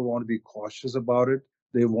because people want to be cautious about it.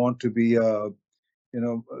 They want to be, you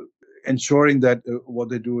know, ensuring that what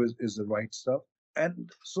they do is the right stuff. And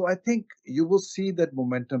so I think you will see that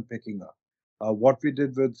momentum picking up. What we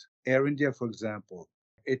did with Air India, for example,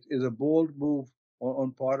 it is a bold move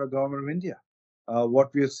on part of government of India.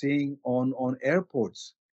 What we are seeing on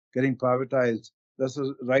airports getting privatized, that's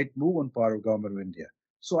a right move on part of government of India.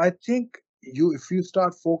 So I think if you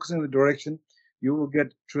start focusing in the direction, you will get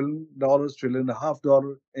 $1 trillion, $1.5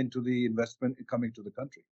 trillion into the investment coming to the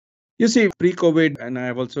country. You see, pre-COVID, and I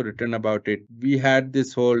have also written about it, we had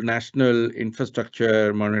this whole National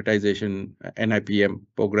Infrastructure Monetization NIPM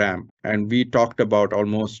program. And we talked about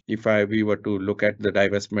almost, if we were to look at the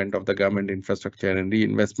divestment of the government infrastructure and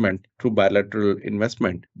reinvestment through bilateral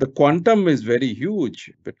investment, the quantum is very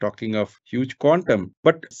huge. We're talking of huge quantum,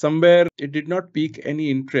 but somewhere it did not pique any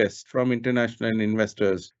interest from international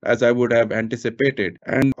investors as I would have anticipated.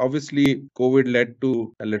 And obviously, COVID led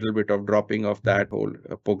to a little bit of dropping of that whole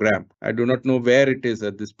program. I do not know where it is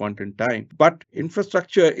at this point in time, but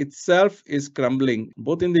infrastructure itself is crumbling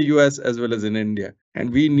both in the US as well as in India. And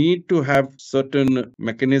we need to have certain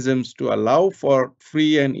mechanisms to allow for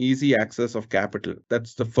free and easy access of capital.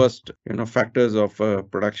 That's the first, factors of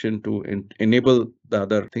production to enable the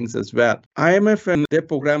other things as well. IMF and their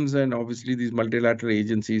programs and obviously these multilateral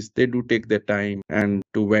agencies, they do take their time and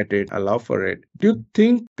to vet it, allow for it. Do you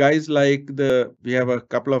think guys like we have a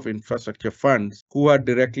couple of infrastructure funds who are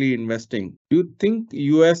directly investing? Do you think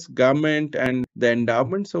US government and the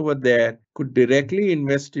endowments over there could directly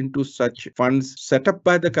invest into such funds set up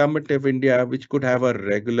by the government of India, which could have a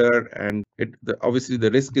regular and obviously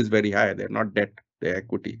the risk is very high. They're not debt, the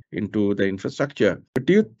equity into the infrastructure. But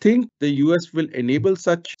do you think the US will enable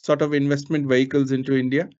such sort of investment vehicles into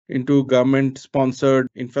India, into government sponsored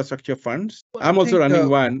infrastructure funds? Well, I I'm also think, running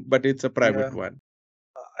one, but it's a private yeah, one.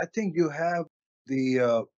 I think you have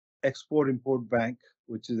the Export Import Bank,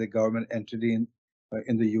 which is a government entity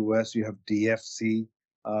in the U.S. You have DFC,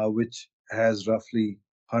 which has roughly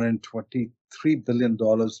 $123 billion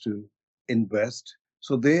to invest.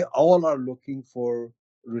 So they all are looking for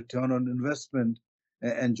return on investment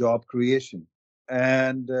and job creation.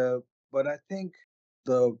 And but I think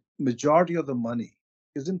the majority of the money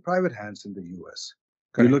is in private hands in the U.S.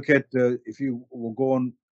 You Correct. look at if you will go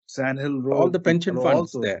on Sand Hill All Road the in pension Palo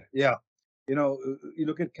funds Alto, there. yeah, you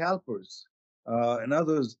look at CalPERS and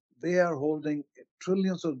others, they are holding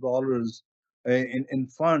trillions of dollars in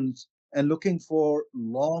funds and looking for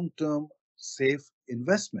long-term safe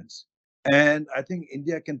investments. And I think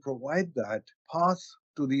India can provide that path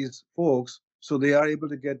to these folks so they are able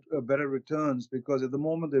to get better returns because at the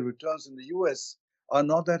moment the returns in the US are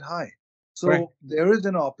not that high. Correct. So there is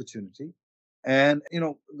an opportunity. And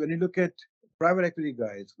when you look at private equity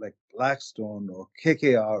guys like Blackstone or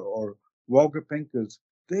KKR or Walker Pinkers,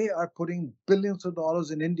 they are putting billions of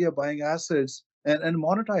dollars in India buying assets and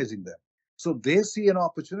monetizing them. So they see an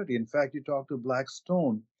opportunity. In fact, you talk to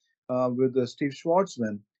Blackstone with Steve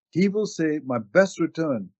Schwartzman, he will say, my best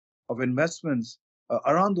return of investments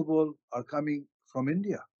around the world are coming from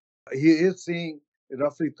India. He is seeing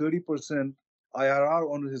roughly 30%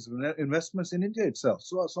 IRR on his investments in India itself.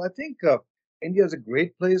 So I think India is a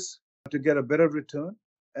great place to get a better return.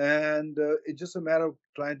 And it's just a matter of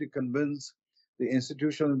trying to convince the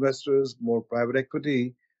institutional investors, more private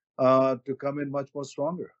equity, to come in much more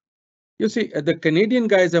stronger. You see, the Canadian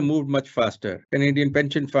guys have moved much faster. Canadian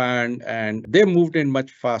Pension Fund, and they moved in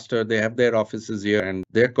much faster. They have their offices here and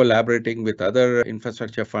they're collaborating with other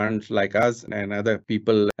infrastructure funds like us and other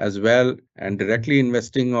people as well, and directly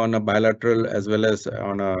investing on a bilateral as well as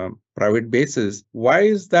on a private basis. Why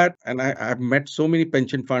is that? And I've met so many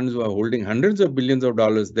pension funds who are holding hundreds of billions of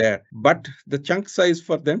dollars there, but the chunk size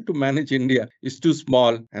for them to manage India is too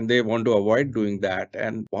small and they want to avoid doing that.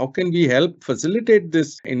 And how can we help facilitate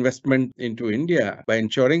this investment into India by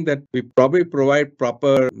ensuring that we probably provide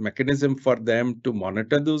proper mechanism for them to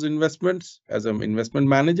monitor those investments as an investment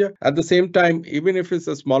manager? At the same time, even if it's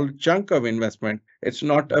a small chunk of investment, it's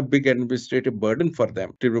not a big administrative burden for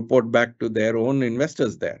them to report back to their own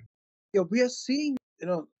investors there. Yeah, we are seeing,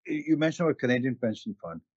 you mentioned about Canadian pension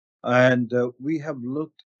fund, and we have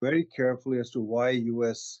looked very carefully as to why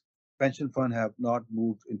U.S. pension fund have not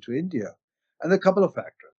moved into India, and there are a couple of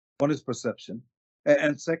factors. One is perception,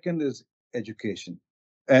 and second is education,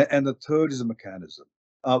 and the third is a mechanism.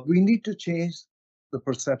 We need to change the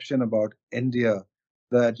perception about India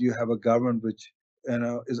that you have a government which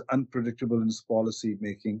is unpredictable in its policy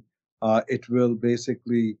making. It will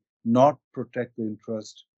basically not protect the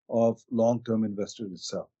interest of long-term investors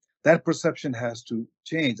itself. That perception has to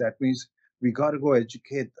change. That means we got to go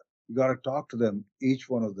educate them. We got to talk to them, each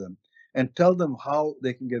one of them, and tell them how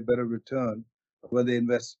they can get better return when they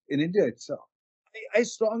invest in India itself. I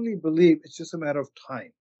strongly believe it's just a matter of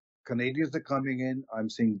time. Canadians are coming in. I'm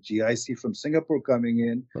seeing GIC from Singapore coming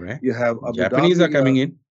in. Correct. You have Abu Japanese are Dhabi. coming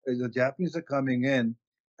in. The Japanese are coming in,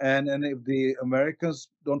 and if the Americans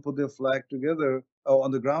don't put their flag together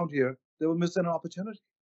on the ground here, they will miss an opportunity.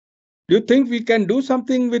 Do you think we can do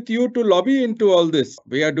something with you to lobby into all this?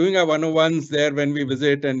 We are doing our 101s there when we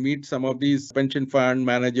visit and meet some of these pension fund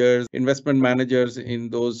managers, investment managers in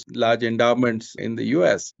those large endowments in the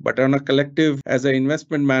US. But on a collective, as an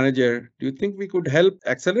investment manager, do you think we could help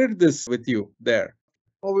accelerate this with you there?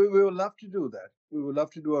 Oh, we would love to do that. We would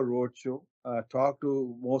love to do a roadshow, talk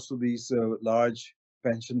to most of these large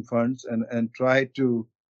pension funds, and try to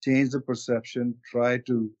change the perception, try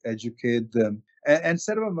to educate them, and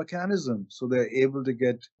set up a mechanism so they're able to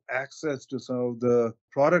get access to some of the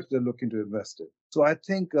products they're looking to invest in. So I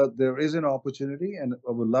think there is an opportunity, and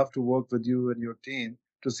I would love to work with you and your team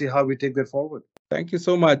to see how we take that forward. Thank you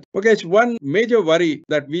so much. Mukesh, one major worry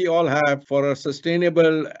that we all have for a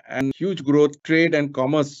sustainable and huge growth trade and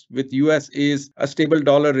commerce with US is a stable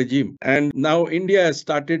dollar regime. And now India has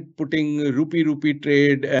started putting rupee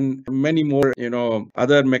trade and many more,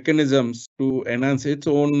 other mechanisms to enhance its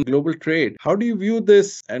own global trade. How do you view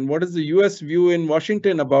this, and what is the US view in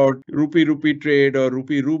Washington about rupee trade or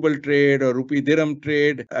rupee ruble trade or rupee dirham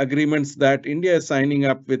trade agreements that India is signing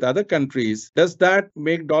up with other countries? Does that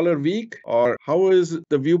make dollar weak, or how is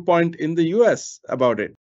the viewpoint in the US about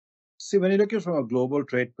it? See, when you look at it from a global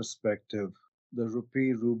trade perspective, the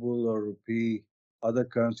rupee, ruble, or rupee other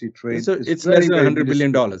currency trade So is it's less very, than very $100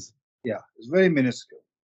 billion. minuscule. Yeah, it's very minuscule.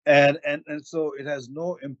 And so it has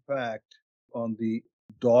no impact on the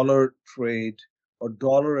dollar trade or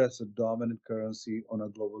dollar as a dominant currency on a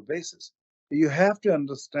global basis. You have to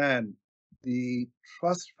understand the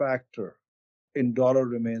trust factor in dollar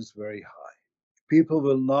remains very high. People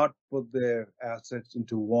will not put their assets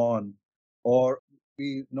into won or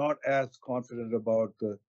be not as confident about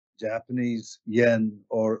the Japanese yen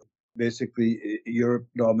or basically Europe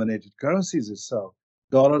dominated currencies itself.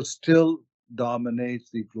 Dollar still dominates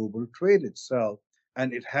the global trade itself,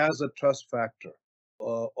 and it has a trust factor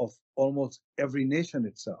of almost every nation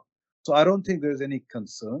itself. So I don't think there's any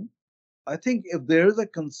concern. I think if there is a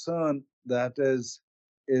concern, that is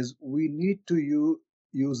we need to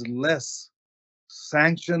use less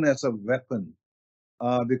sanction as a weapon,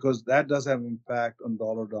 because that does have impact on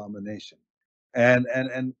dollar domination,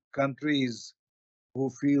 and countries who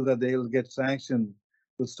feel that they'll get sanctioned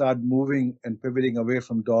will start moving and pivoting away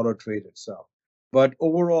from dollar trade itself. But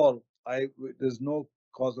overall, there's no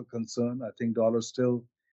cause of concern. I think dollar still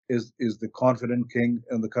is the confident king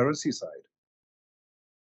on the currency side.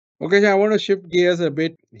 Okay, I want to shift gears a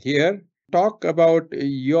bit here. Talk about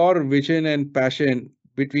your vision and passion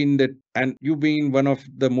between the and you being one of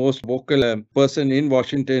the most vocal person in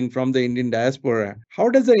Washington from the Indian diaspora. How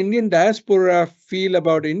does the Indian diaspora feel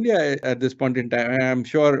about India at this point in time? I'm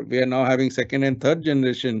sure we are now having second and third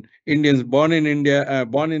generation Indians born in India,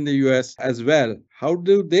 born in the US as well. How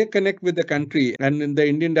do they connect with the country and in the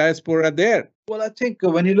Indian diaspora there? Well, I think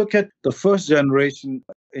when you look at the first generation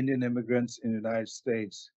Indian immigrants in the United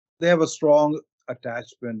States, they have a strong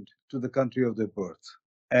attachment to the country of their birth.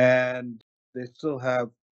 And they still have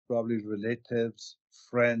probably relatives,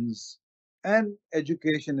 friends, and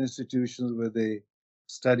education institutions where they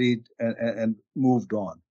studied and moved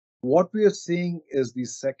on. What we are seeing is the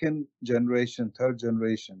second generation, third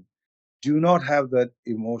generation do not have that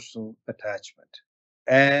emotional attachment.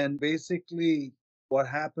 And basically, what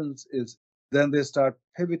happens is then they start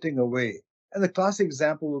pivoting away. And the classic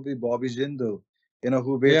example would be Bobby Jindal,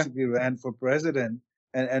 who Yeah. basically ran for president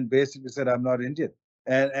and basically said, I'm not Indian,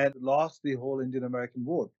 and lost the whole Indian American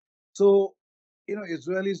vote. So,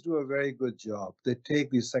 Israelis do a very good job. They take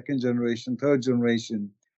the second generation, third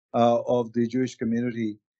generation of the Jewish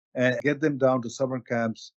community and get them down to summer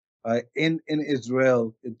camps in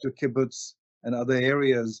Israel, into kibbutz and other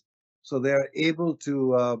areas, so they are able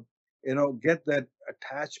to get that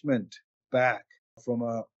attachment back from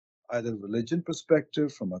a either religion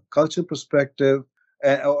perspective, from a culture perspective,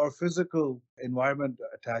 or physical environment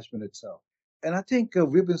attachment itself. And I think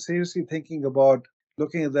we've been seriously thinking about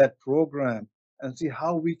looking at that program and see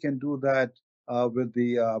how we can do that with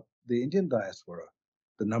the Indian diaspora.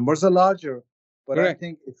 The numbers are larger, but I Correct.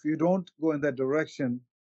 think if you don't go in that direction,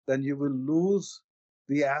 then you will lose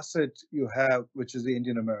the asset you have, which is the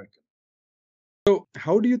Indian American. So,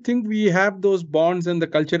 how do you think we have those bonds and the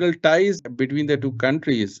cultural ties between the two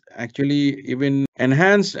countries actually even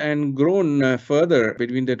enhanced and grown further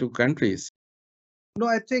between the two countries? No,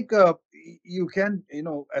 I think you can,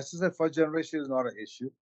 as I said, first generation is not an issue.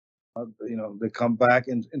 They come back,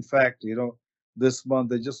 and in fact, this month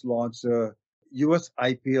they just launched a U.S.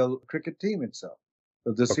 IPL cricket team itself,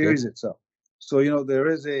 the Okay. series itself. So there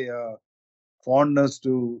is a fondness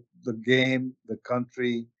to the game, the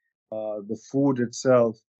country, the food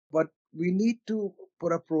itself. But we need to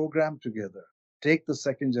put a program together. Take the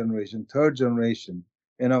second generation, third generation,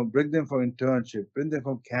 bring them for internship, bring them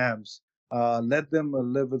from camps, let them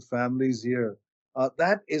live with families here.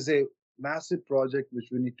 That is a massive project which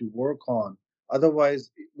we need to work on.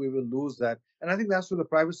 Otherwise, we will lose that. And I think that's where the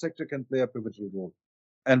private sector can play a pivotal role.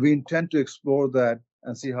 And we intend to explore that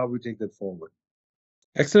and see how we take that forward.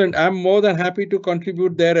 Excellent. I'm more than happy to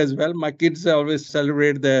contribute there as well. My kids always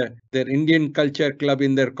celebrate their Indian culture club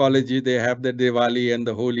in their college. They have the Diwali and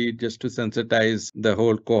the Holi just to sensitize the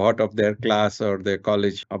whole cohort of their class or their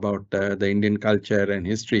college about the Indian culture and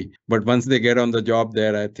history. But once they get on the job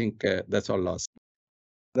there, I think that's all lost.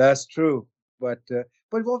 That's true. But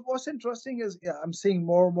what's interesting is, yeah, I'm seeing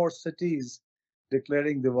more and more cities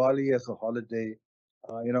declaring Diwali as a holiday.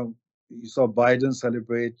 You saw Biden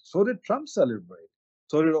celebrate. So did Trump celebrate.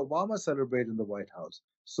 So did Obama celebrate in the White House.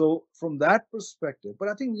 So from that perspective, but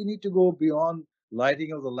I think we need to go beyond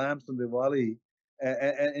lighting of the lamps on Diwali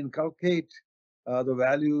and inculcate the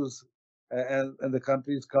values and the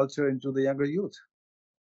country's culture into the younger youth.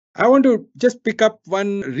 I want to just pick up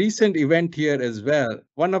one recent event here as well.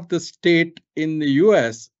 One of the state in the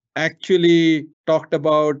US actually talked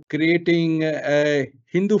about creating a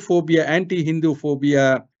Hindu phobia, anti-Hindu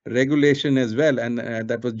phobia regulation as well, and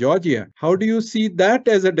that was Georgia. How do you see that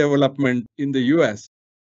as a development in the US?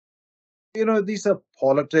 These are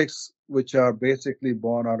politics which are basically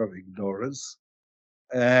born out of ignorance,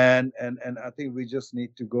 and I think we just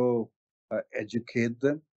need to go educate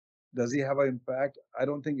them. Does he have an impact? I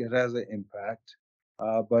don't think it has an impact,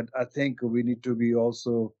 but I think we need to be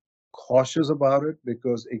also cautious about it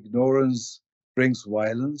because ignorance brings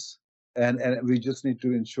violence, and we just need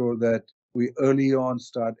to ensure that we early on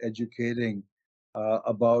start educating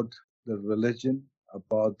about the religion,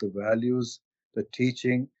 about the values, the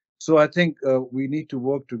teaching. So I think we need to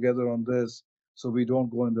work together on this so we don't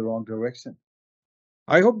go in the wrong direction.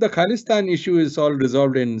 I hope the Khalistan issue is all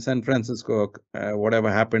resolved in San Francisco.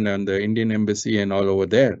 Whatever happened on the Indian embassy and all over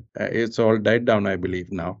there, it's all died down, I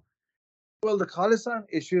believe now. Well, the Khalistan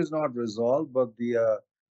issue is not resolved, but the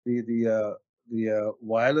the uh, the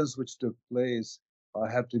violence which took place,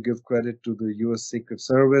 I have to give credit to the U.S. Secret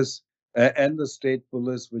Service and the state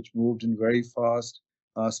police, which moved in very fast,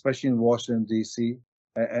 especially in Washington D.C.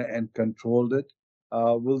 And controlled it.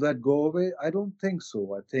 Will that go away? I don't think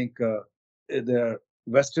so. I think there are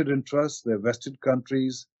vested interests, there are vested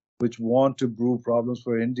countries which want to brew problems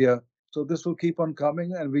for India. So this will keep on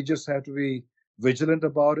coming, and we just have to be vigilant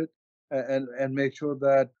about it and make sure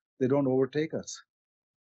that they don't overtake us.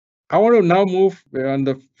 I want to now move on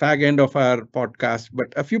the fag end of our podcast, but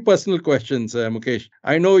a few personal questions, Mukesh.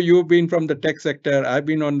 I know you've been from the tech sector, I've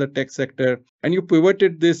been on the tech sector, and you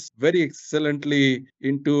pivoted this very excellently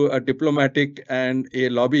into a diplomatic and a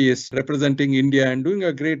lobbyist representing India and doing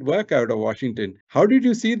a great work out of Washington. How did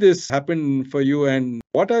you see this happen for you, and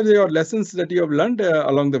what are your lessons that you have learned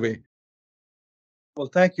along the way? Well,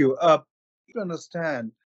 thank you. You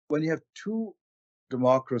understand when you have two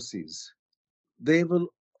democracies, they will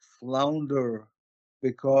flounder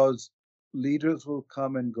because leaders will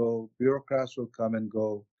come and go, bureaucrats will come and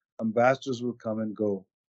go, ambassadors will come and go,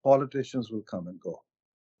 politicians will come and go.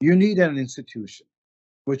 You need an institution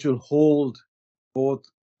which will hold both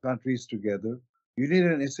countries together. You need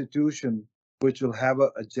an institution which will have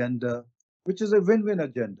an agenda, which is a win win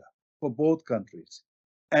agenda for both countries,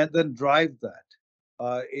 and then drive that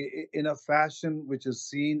in a fashion which is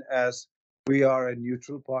seen as we are a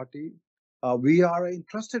neutral party. We are an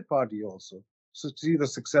interested party also. So, see the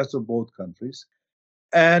success of both countries.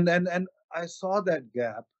 And I saw that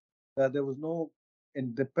gap that there was no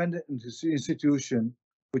independent institution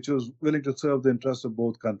which was willing to serve the interests of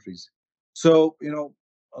both countries. So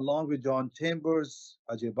along with John Chambers,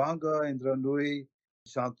 Ajay Banga, Indra Nui,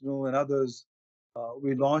 Shantanu, and others,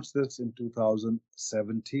 we launched this in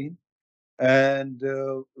 2017, and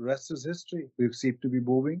rest is history. We seem to be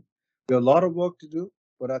moving. We have a lot of work to do,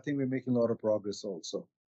 but I think we're making a lot of progress also.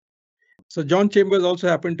 So John Chambers also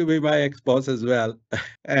happened to be my ex-boss as well,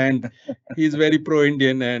 and he's very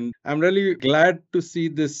pro-Indian. And I'm really glad to see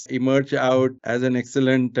this emerge out as an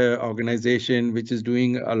excellent organization, which is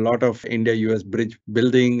doing a lot of India-US bridge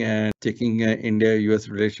building and taking India-US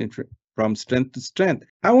relationship from strength to strength.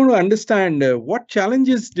 I want to understand what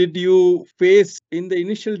challenges did you face in the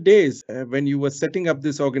initial days when you were setting up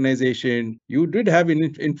this organization? You did have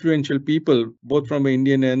influential people, both from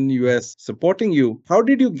Indian and US, supporting you. How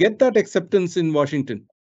did you get that acceptance in Washington?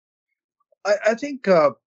 I think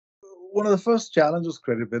one of the first challenges was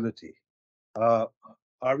credibility. Uh,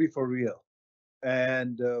 are we for real?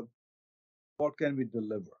 And what can we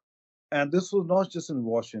deliver? And this was not just in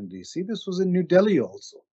Washington, D.C., this was in New Delhi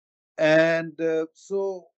also. And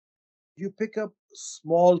so you pick up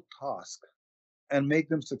small tasks and make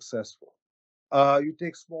them successful. You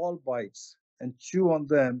take small bites and chew on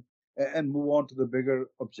them and move on to the bigger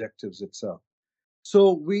objectives itself.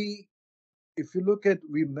 So if you look at,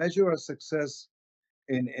 we measure our success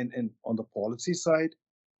in on the policy side.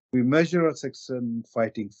 We measure our success in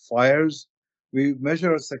fighting fires. We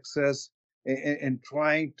measure our success in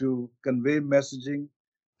trying to convey messaging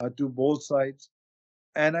to both sides.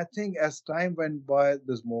 And I think as time went by,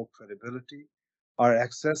 there's more credibility. Our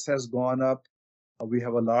access has gone up. We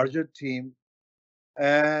have a larger team.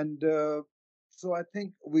 And so I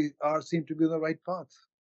think we are seem to be on the right path.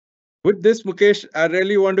 With this, Mukesh, I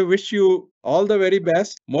really want to wish you all the very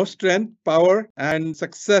best, more strength, power, and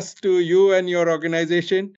success to you and your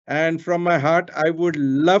organization. And from my heart, I would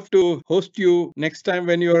love to host you next time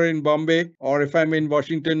when you're in Bombay, or if I'm in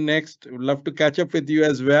Washington next, would love to catch up with you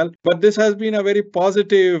as well. But this has been a very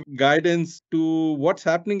positive guidance to what's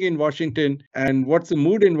happening in Washington and what's the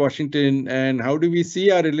mood in Washington and how do we see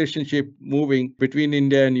our relationship moving between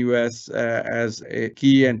India and US as a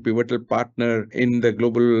key and pivotal partner in the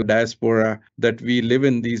global diaspora that we live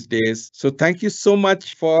in these days. So thank you so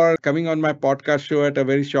much for coming on my podcast show at a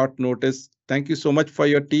very short notice. Thank you so much for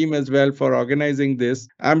your team as well for organizing this.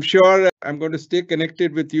 I'm sure I'm going to stay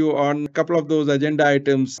connected with you on a couple of those agenda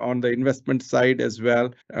items on the investment side as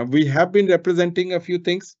well. We have been representing a few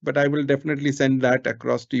things, but I will definitely send that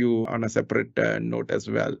across to you on a separate note as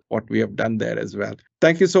well, what we have done there as well.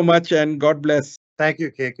 Thank you so much and God bless. Thank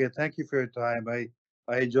you, KK. Thank you for your time. I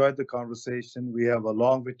enjoyed the conversation. We have a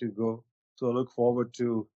long way to go. So I look forward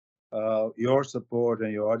to your support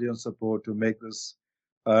and your audience support to make this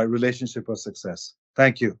relationship a success.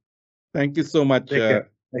 Thank you. Thank you so much. Take care.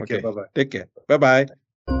 Take care. Okay, Bye bye. take care. Bye bye.